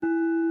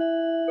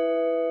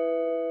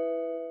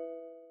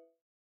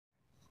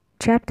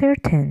Chapter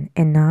 10: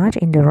 A Nudge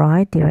in the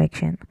Right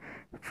Direction.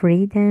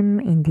 Freedom,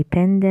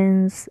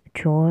 independence,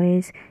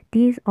 choice,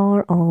 these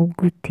are all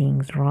good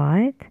things,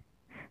 right?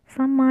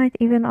 Some might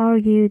even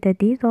argue that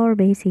these are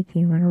basic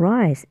human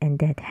rights and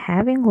that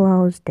having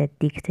laws that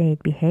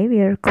dictate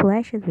behavior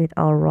clashes with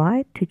our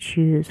right to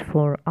choose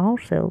for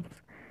ourselves.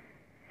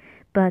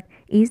 But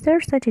is there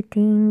such a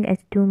thing as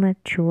too much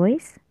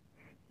choice?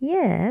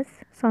 Yes,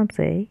 some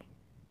say.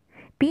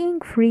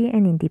 Being free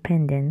and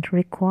independent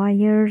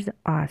requires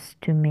us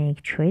to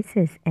make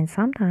choices, and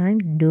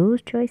sometimes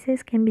those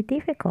choices can be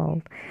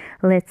difficult.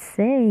 Let's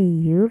say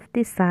you've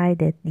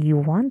decided you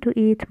want to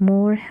eat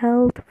more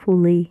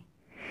healthfully.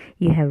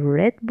 You have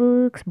read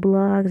books,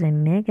 blogs,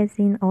 and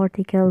magazine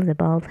articles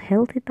about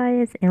healthy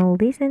diets and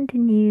listened to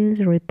news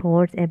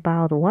reports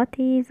about what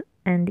is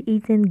and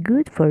isn't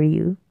good for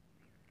you.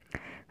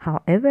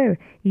 However,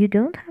 you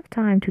don't have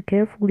time to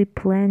carefully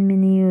plan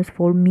menus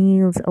for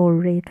meals or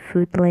read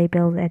food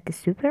labels at the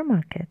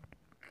supermarket.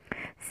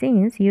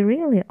 Since you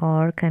really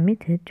are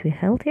committed to a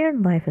healthier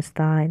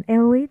lifestyle, a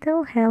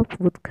little help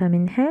would come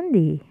in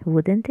handy,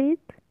 wouldn't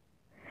it?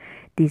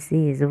 This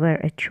is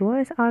where a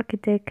choice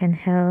architect can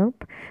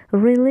help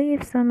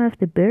relieve some of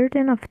the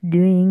burden of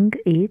doing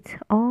it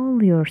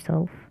all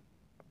yourself.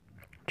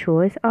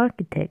 Choice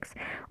architects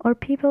are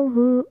people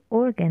who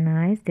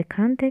organize the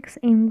context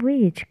in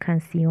which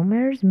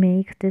consumers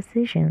make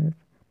decisions.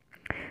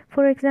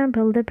 For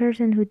example, the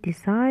person who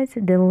decides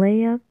the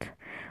layout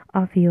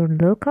of your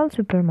local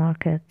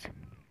supermarket,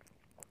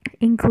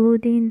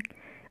 including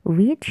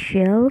which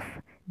shelf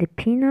the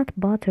peanut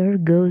butter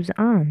goes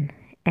on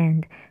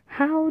and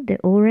how the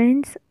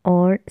oranges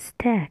are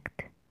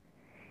stacked,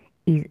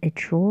 is a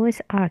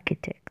choice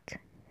architect.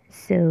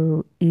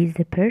 So is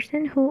the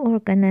person who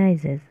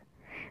organizes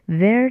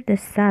where the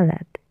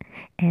salad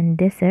and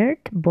dessert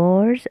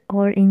bars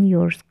are in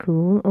your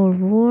school or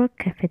work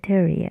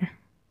cafeteria.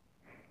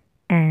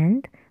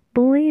 And,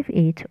 believe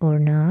it or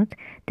not,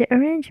 the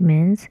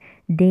arrangements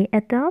they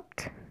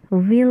adopt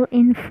will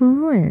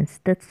influence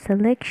the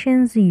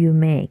selections you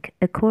make,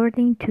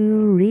 according to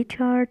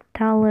Richard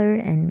Thaler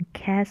and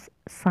Cass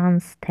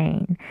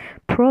Sunstein,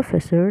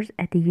 professors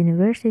at the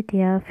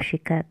University of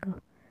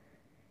Chicago.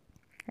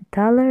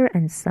 Thaler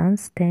and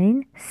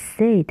Sunstein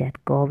say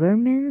that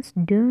governments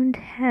don't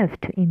have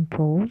to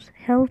impose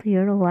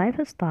healthier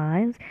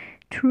lifestyles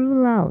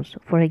through laws,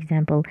 for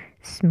example,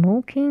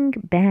 smoking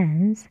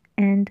bans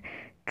and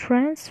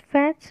trans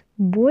fat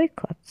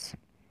boycotts.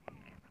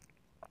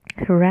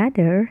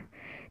 Rather,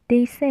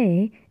 they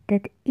say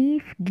that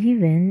if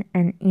given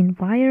an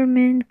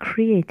environment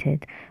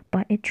created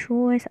by a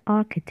choice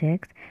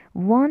architect,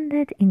 one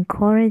that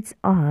encourages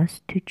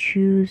us to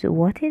choose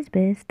what is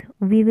best,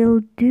 we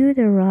will do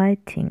the right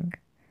thing.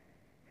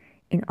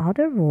 In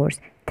other words,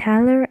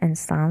 Thaler and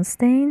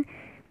Sunstein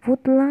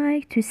would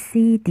like to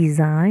see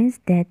designs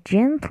that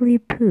gently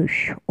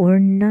push or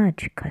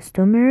nudge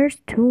customers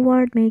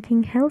toward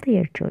making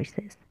healthier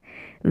choices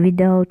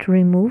without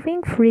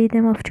removing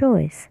freedom of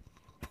choice.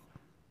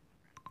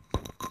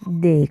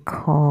 They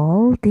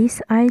call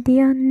this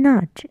idea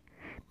nudge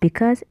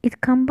because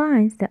it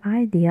combines the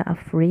idea of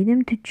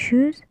freedom to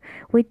choose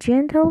with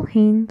gentle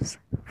hints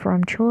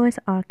from choice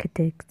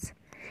architects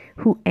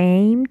who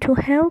aim to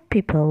help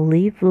people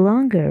live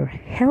longer,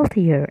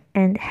 healthier,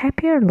 and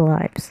happier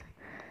lives.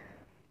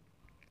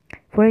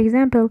 For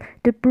example,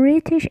 the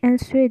British and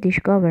Swedish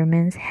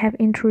governments have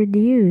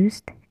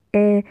introduced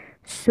a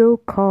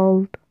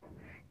so-called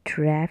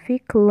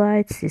traffic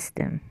light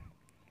system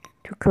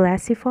to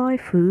classify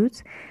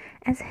foods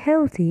as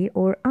healthy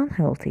or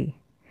unhealthy.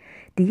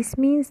 This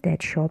means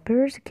that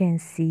shoppers can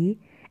see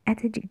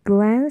at a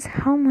glance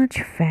how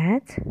much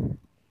fat,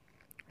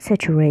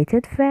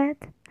 saturated fat,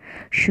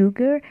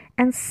 sugar,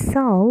 and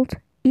salt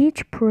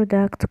each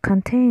product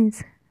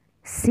contains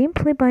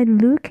simply by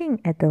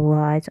looking at the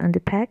lights on the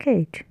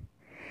package.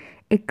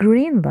 A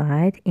green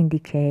light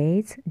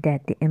indicates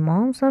that the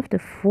amounts of the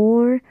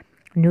four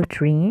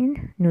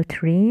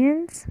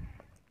nutrients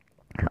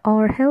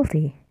are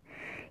healthy.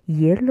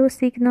 Yellow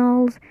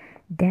signals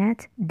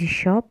that the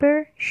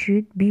shopper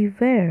should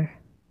beware,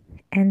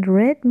 and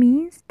red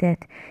means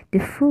that the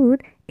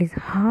food is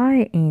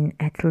high in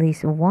at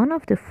least one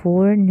of the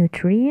four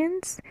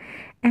nutrients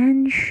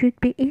and should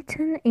be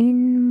eaten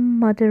in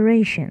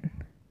moderation.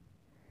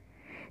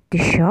 The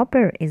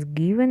shopper is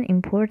given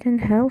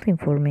important health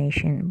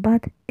information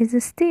but is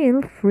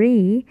still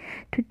free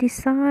to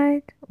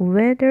decide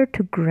whether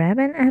to grab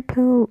an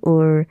apple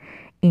or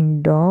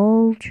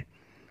indulge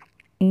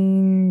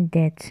in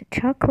that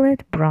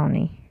chocolate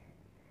brownie.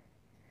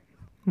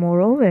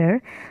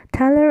 Moreover,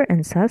 Thaler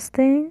and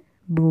Sustain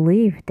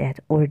believe that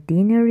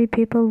ordinary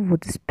people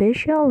would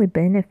especially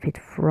benefit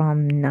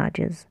from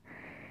nudges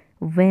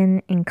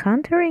when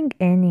encountering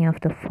any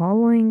of the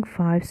following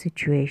five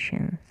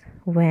situations.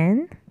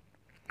 When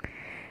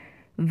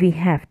we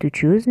have to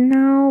choose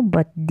now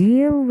but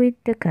deal with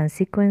the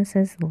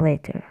consequences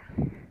later.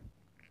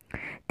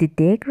 The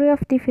degree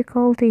of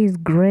difficulty is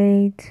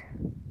great.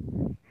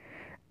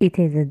 It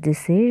is a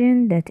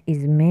decision that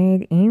is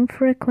made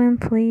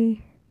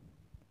infrequently.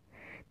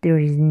 There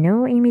is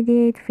no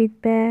immediate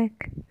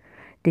feedback.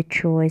 The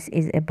choice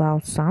is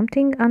about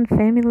something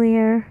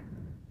unfamiliar.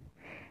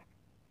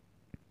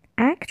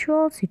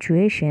 Actual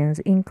situations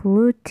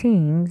include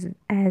things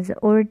as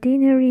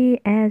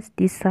ordinary as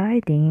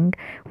deciding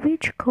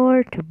which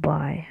car to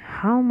buy,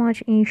 how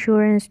much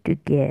insurance to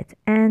get,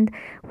 and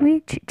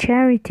which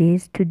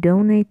charities to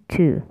donate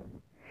to.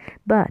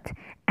 But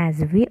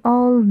as we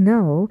all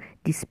know,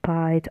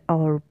 despite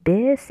our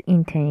best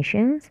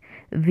intentions,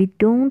 we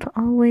don't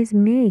always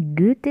make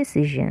good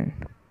decisions.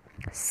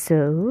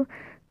 So,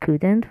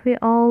 couldn't we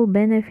all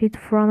benefit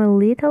from a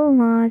little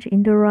nudge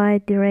in the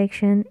right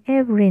direction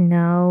every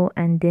now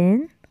and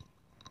then?